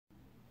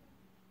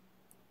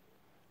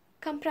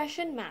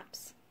Compression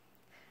maps.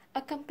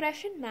 A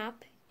compression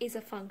map is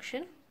a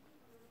function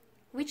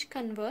which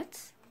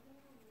converts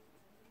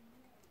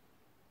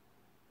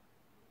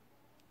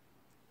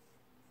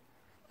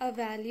a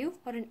value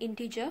or an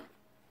integer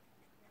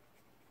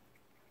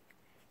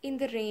in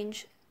the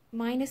range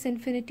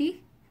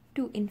 -infinity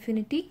to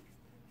infinity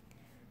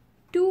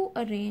to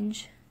a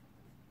range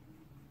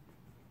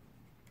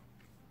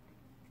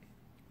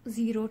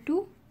 0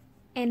 to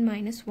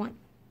n-1.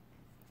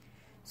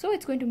 So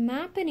it's going to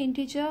map an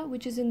integer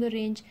which is in the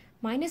range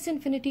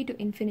 -infinity to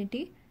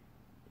infinity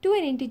to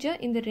an integer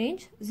in the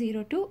range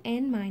 0 to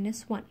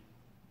n-1.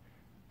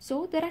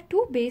 So there are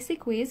two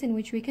basic ways in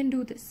which we can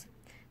do this.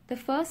 The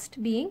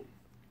first being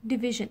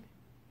division.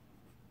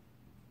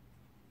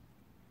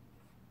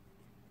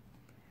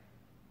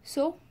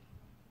 So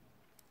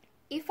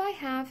if I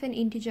have an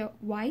integer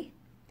y,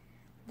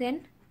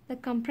 then the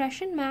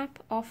compression map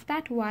of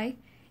that y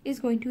is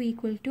going to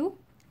equal to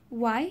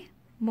y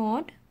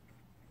mod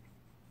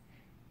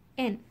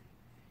n.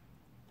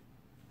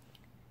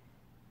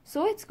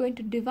 So it's going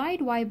to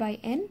divide y by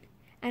n,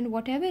 and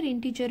whatever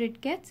integer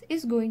it gets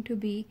is going to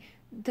be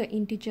the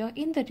integer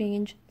in the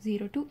range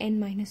 0 to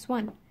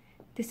n-1.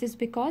 This is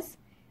because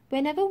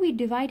whenever we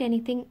divide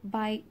anything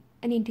by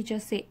an integer,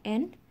 say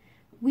n,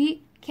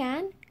 we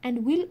can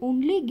and will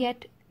only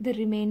get the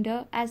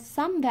remainder as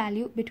some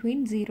value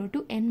between 0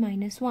 to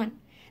n-1.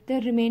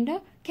 The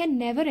remainder can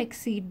never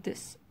exceed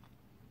this.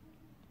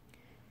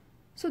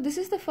 So this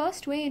is the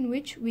first way in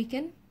which we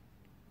can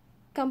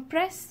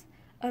compress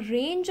a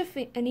range of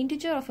an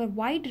integer of a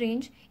wide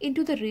range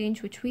into the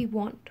range which we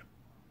want.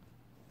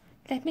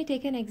 Let me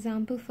take an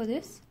example for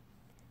this.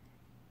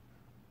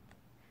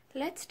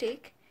 Let's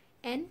take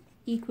n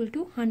equal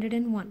to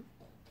 101.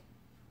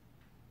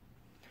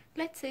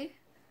 Let's say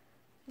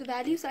the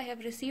values I have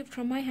received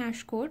from my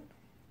hash code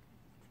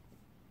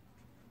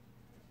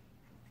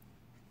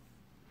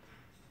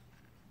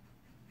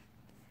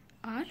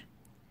are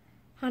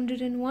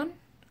 101,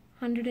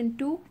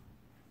 102,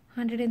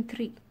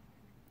 103.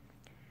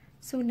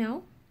 So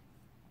now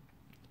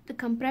the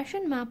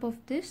compression map of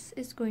this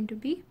is going to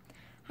be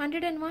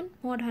 101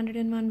 mod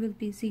 101 will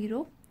be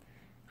 0,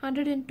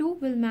 102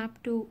 will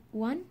map to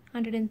 1,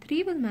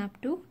 103 will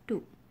map to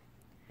 2.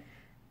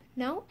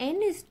 Now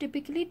n is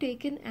typically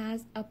taken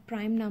as a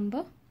prime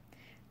number.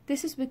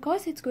 This is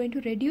because it's going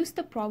to reduce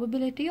the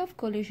probability of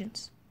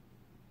collisions.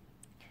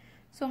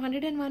 So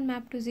 101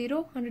 map to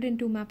 0,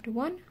 102 map to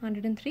 1,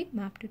 103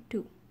 map to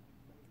 2.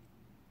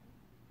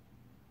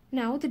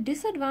 Now the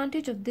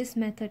disadvantage of this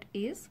method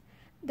is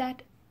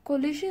that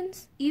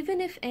collisions,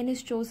 even if n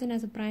is chosen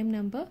as a prime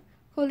number,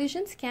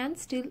 collisions can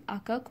still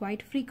occur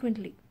quite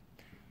frequently.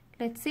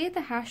 Let's say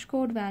the hash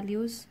code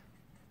values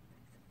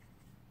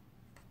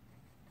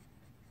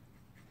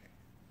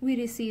we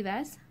receive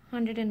as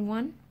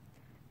 101,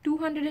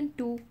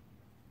 202,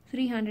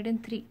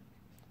 303.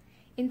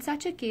 In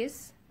such a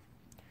case,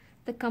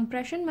 the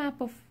compression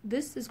map of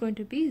this is going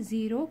to be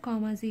 0,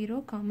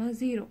 0,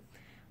 0.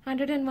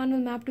 101 will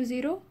map to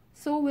 0,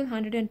 so will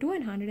 102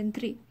 and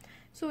 103.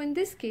 So in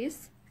this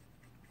case,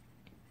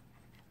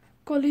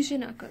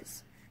 collision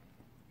occurs.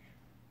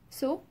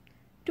 So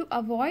to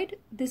avoid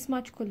this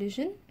much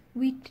collision,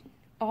 we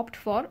opt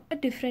for a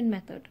different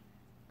method.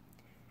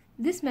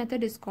 This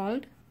method is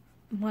called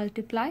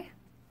multiply,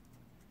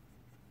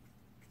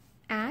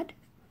 add,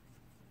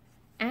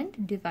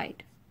 and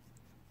divide.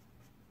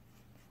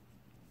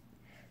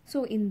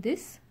 So in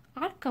this,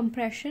 our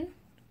compression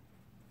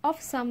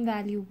of some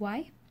value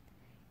y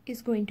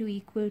is going to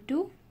equal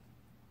to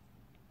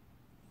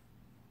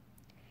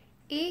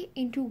a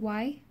into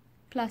y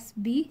plus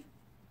b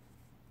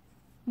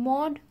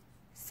mod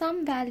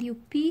some value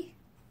p,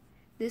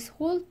 this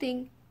whole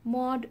thing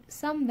mod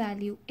some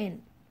value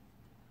n.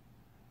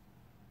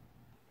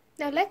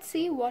 Now let's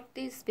see what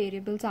these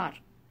variables are.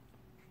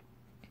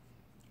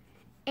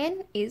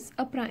 N is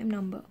a prime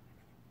number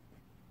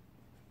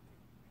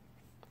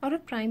or a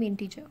prime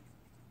integer.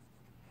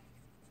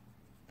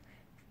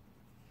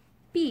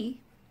 P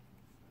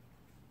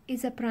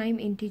is a prime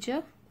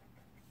integer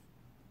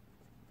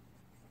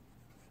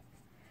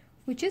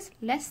which is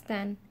less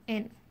than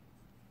n.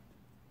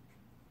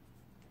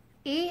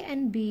 A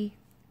and B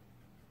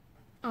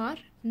are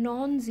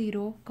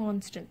non-zero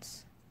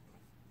constants.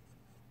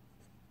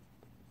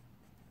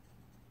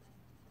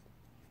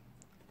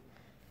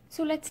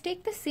 So let's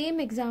take the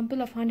same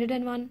example of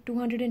 101,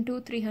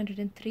 202,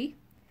 303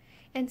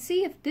 and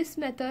see if this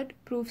method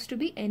proves to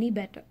be any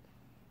better.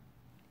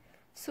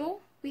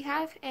 So we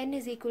have n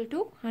is equal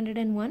to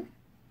 101.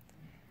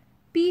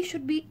 P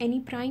should be any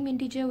prime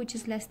integer which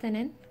is less than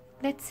n.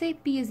 Let's say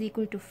P is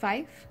equal to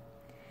 5.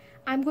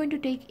 I'm going to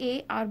take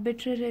A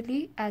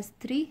arbitrarily as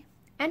 3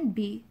 and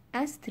B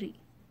as 3.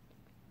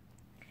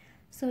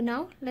 So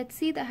now let's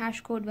see the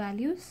hash code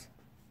values.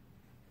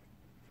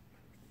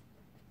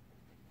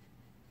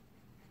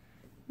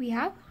 We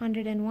have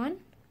 101,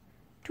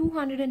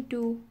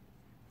 202,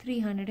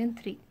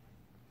 303.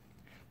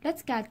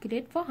 Let's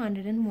calculate for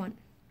 101.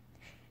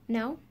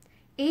 Now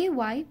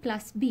AY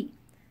plus B,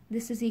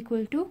 this is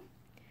equal to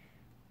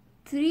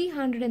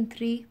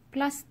 303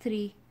 plus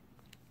 3,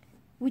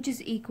 which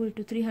is equal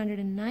to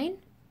 309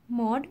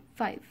 mod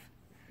 5.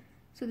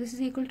 So this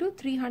is equal to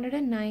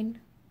 309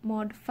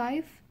 mod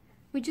 5,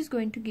 which is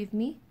going to give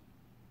me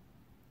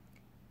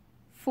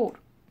 4.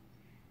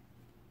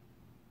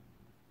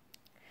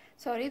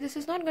 Sorry, this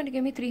is not going to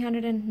give me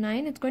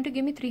 309, it's going to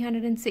give me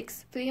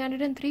 306.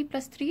 303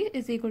 plus 3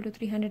 is equal to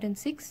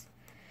 306.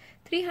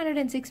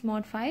 306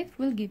 mod 5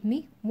 will give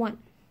me 1.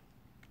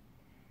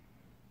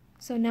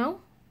 So now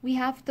we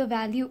have the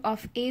value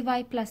of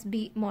ay plus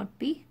b mod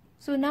b.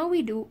 So now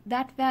we do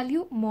that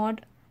value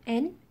mod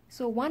n.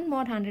 So 1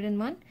 mod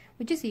 101,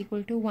 which is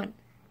equal to 1.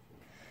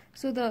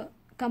 So the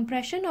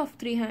compression of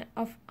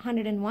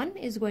 101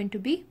 is going to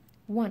be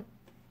 1.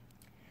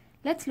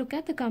 Let's look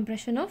at the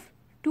compression of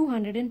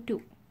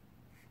 202.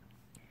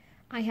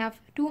 I have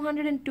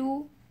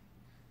 202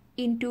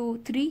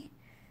 into 3,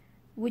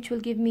 which will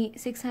give me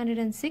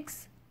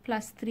 606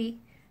 plus 3.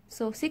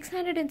 So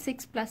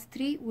 606 plus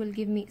 3 will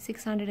give me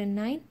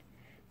 609.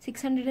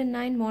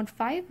 609 mod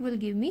 5 will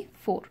give me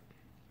 4.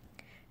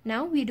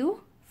 Now we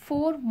do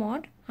 4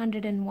 mod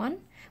 101,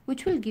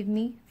 which will give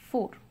me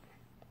 4.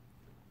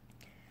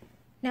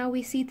 Now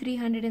we see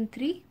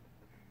 303.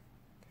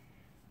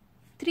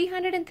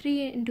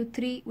 303 into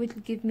 3, which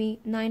will give me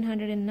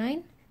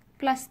 909,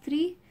 plus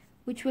 3,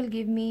 which will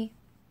give me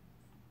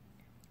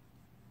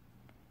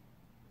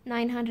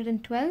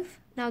 912.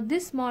 Now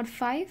this mod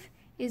 5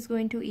 is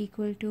going to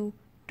equal to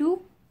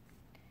 2.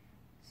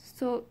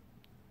 So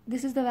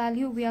this is the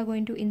value we are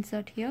going to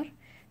insert here.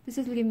 This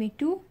will give me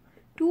 2.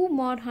 2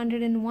 mod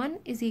 101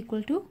 is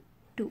equal to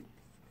 2.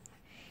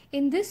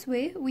 In this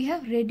way, we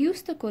have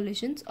reduced the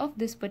collisions of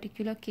this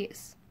particular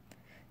case.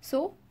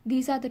 So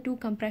these are the two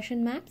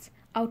compression maps,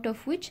 out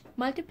of which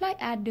multiply,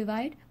 add,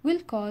 divide will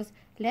cause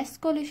less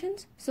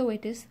collisions, so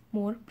it is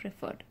more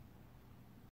preferred.